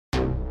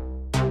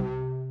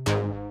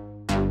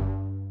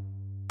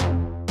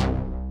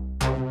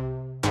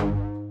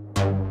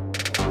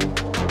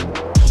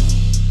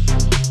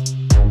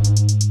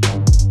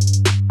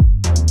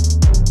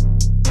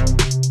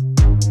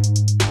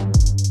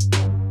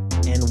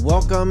and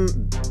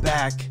welcome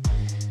back.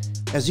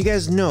 As you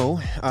guys know,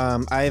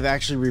 I've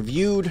actually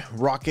reviewed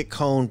Roccat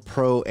Kone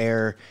Pro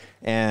Air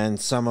and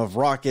some of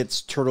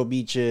Rockat's Turtle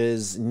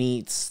Beach's,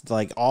 Neats,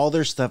 like all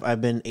their stuff.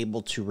 I've been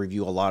able to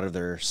review a lot of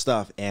their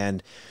stuff,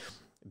 and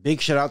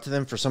big shout out to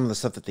them for some of the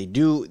stuff that they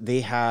do.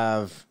 They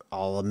have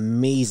all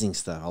amazing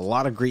stuff, a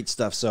lot of great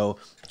stuff. So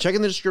check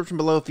in the description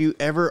below if you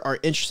ever are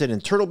interested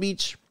in Turtle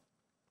Beach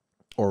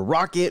or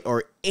Roccat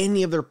or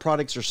any of their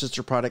products or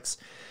sister products.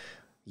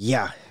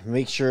 Yeah,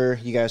 make sure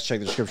you guys check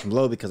the description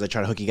below because I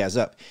try to hook you guys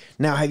up.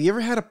 Now, have you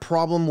ever had a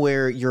problem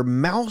where your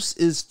mouse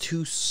is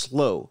too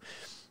slow?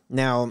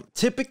 Now,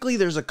 typically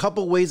there's a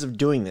couple ways of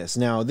doing this.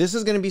 Now, this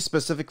is going to be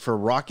specific for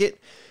Roccat,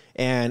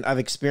 and I've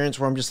experienced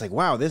where I'm just like,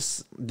 wow,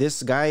 this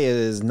guy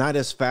is not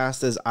as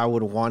fast as I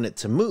would want it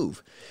to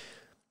move.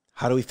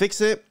 How do we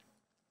fix it?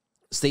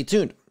 Stay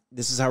tuned.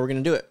 This is how we're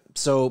going to do it.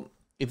 So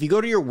if you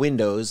go to your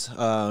Windows,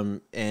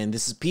 and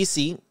this is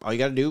PC, all you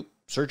got to do,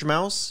 search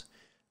mouse,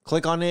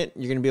 click on it.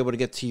 You're going to be able to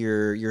get to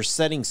your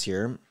settings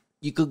here.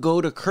 You could go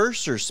to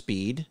cursor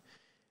speed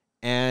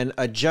and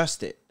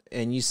adjust it,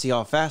 and you see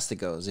how fast it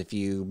goes. If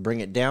you bring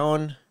it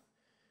down,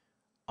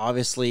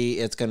 obviously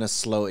it's going to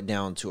slow it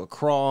down to a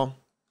crawl.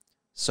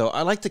 So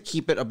I like to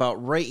keep it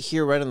about right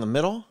here, right in the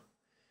middle,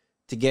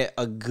 to get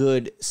a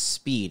good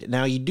speed.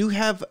 Now, you do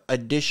have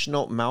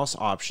additional mouse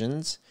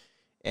options,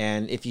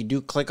 and if you do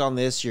click on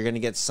this, you're going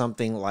to get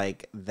something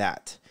like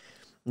that.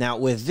 Now,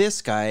 with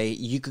this guy,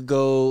 you could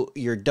go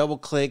your double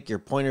click, your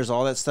pointers,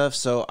 all that stuff.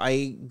 So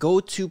I go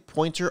to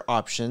pointer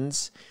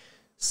options,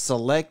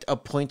 select a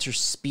pointer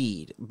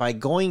speed. By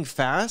going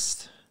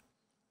fast,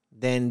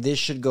 then this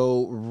should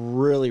go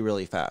really,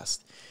 really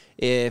fast.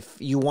 If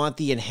you want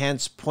the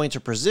enhanced pointer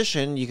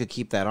position, you could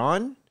keep that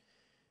on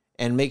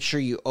and make sure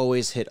you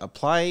always hit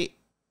apply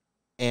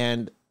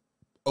and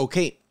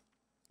okay.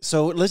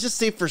 So let's just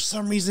say for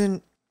some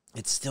reason,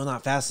 it's still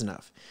not fast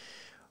enough.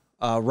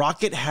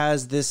 Roccat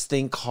has this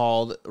thing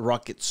called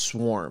Roccat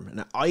Swarm.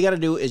 Now, all you got to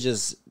do is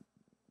just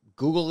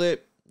Google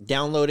it,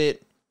 download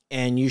it,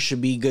 and you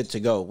should be good to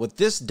go. What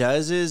this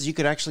does is you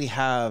could actually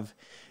have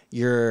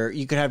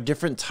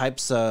different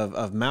types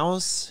of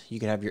mouse. You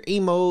could have your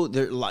AIMO.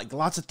 There are like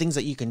lots of things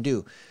that you can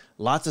do.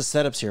 Lots of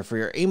setups here. For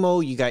your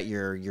AIMO, you got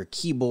your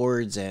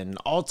keyboards and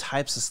all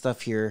types of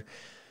stuff here.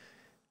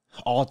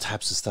 All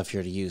types of stuff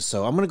here to use.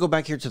 So I'm going to go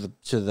back here to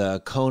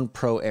the Kone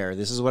Pro Air.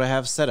 This is what I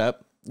have set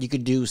up. You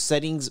could do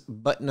settings,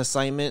 button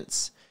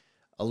assignments,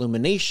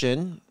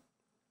 illumination,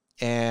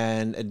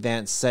 and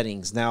advanced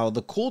settings. Now,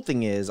 the cool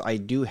thing is I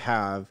do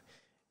have,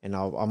 and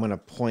I'm going to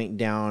point it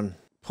down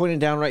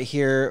right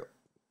here.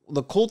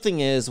 The cool thing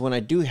is when I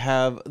do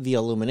have the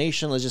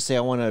illumination, let's just say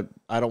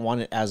I don't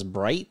want it as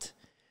bright.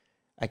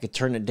 I could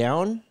turn it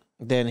down,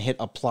 then hit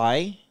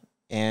apply,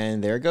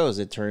 and there it goes.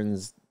 It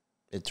turns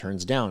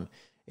down.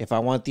 If I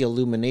want the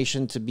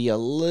illumination to be a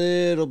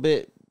little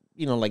bit,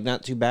 you know, like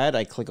not too bad,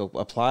 I click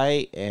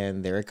apply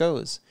and there it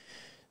goes.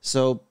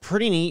 So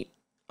pretty neat.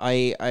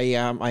 I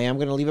am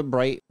going to leave it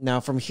bright.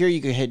 Now from here,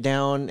 you can hit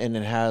down and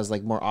it has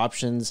like more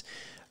options.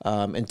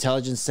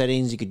 Intelligence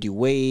settings, you could do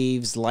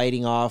waves,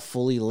 lighting off,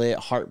 fully lit,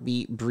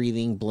 heartbeat,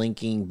 breathing,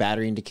 blinking,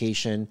 battery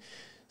indication.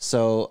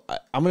 So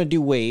I'm going to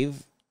do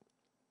wave.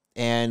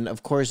 And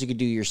of course you could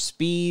do your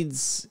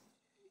speeds.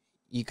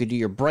 You could do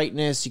your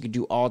brightness. You could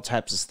do all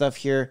types of stuff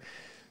here.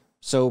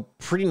 So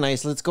pretty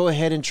nice. Let's go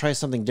ahead and try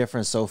something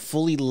different. So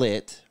fully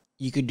lit,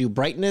 you could do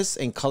brightness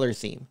and color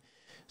theme.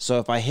 So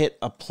if I hit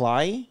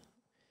apply,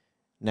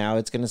 now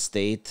it's going to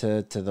stay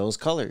to those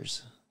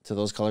colors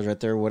right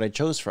there, what I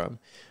chose from.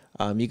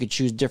 You could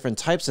choose different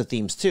types of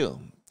themes too.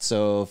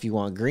 So if you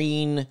want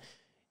green,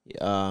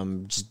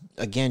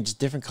 just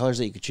different colors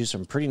that you could choose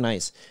from. Pretty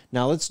nice.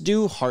 Now let's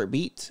do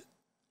heartbeat.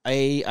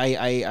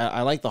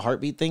 I like the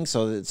heartbeat thing.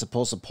 So it's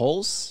supposed to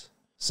pulse.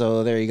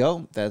 So there you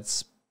go.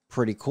 That's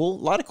pretty cool.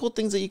 A lot of cool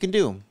things that you can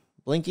do.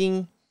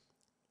 Blinking,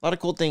 a lot of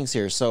cool things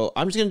here. So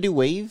I'm just going to do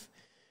wave.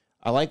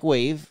 I like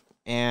wave.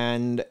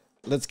 And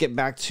let's get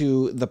back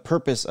to the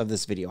purpose of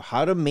this video.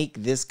 How to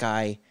make this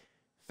guy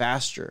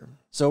faster.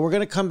 So we're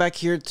going to come back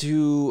here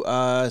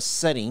to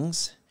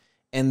settings.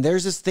 And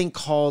there's this thing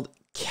called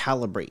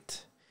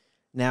calibrate.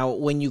 Now,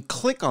 when you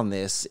click on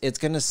this, it's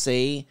going to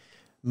say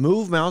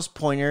move mouse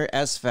pointer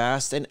as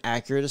fast and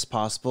accurate as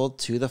possible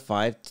to the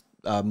 5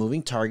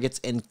 moving targets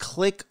and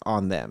click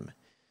on them.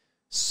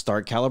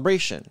 Start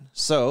calibration.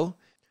 So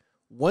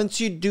once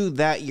you do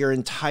that, your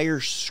entire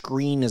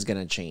screen is going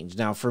to change.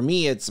 Now for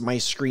me, it's my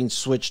screen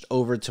switched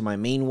over to my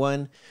main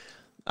one.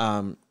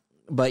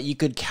 But you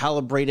could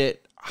calibrate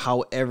it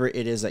however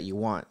it is that you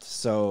want.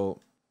 So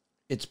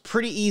it's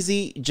pretty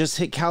easy. Just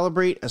hit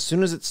calibrate. As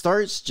soon as it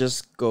starts,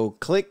 just go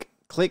click,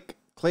 click,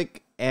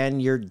 click,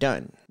 and you're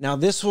done. Now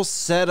this will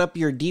set up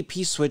your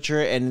DP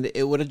switcher and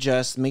it would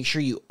adjust. Make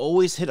sure you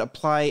always hit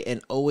apply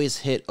and always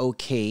hit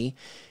OK.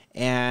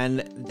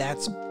 And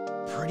that's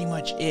pretty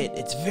much it.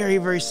 It's very,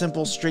 very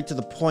simple, straight to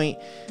the point.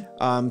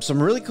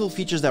 Some really cool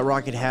features that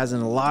Roccat has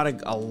and a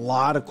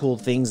lot of cool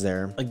things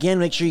there. Again,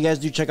 make sure you guys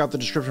do check out the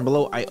description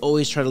below. I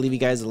always try to leave you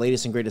guys the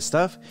latest and greatest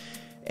stuff.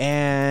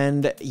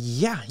 And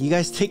yeah, you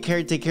guys take care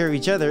of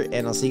each other,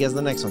 and I'll see you guys in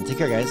the next one. Take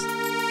care,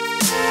 guys.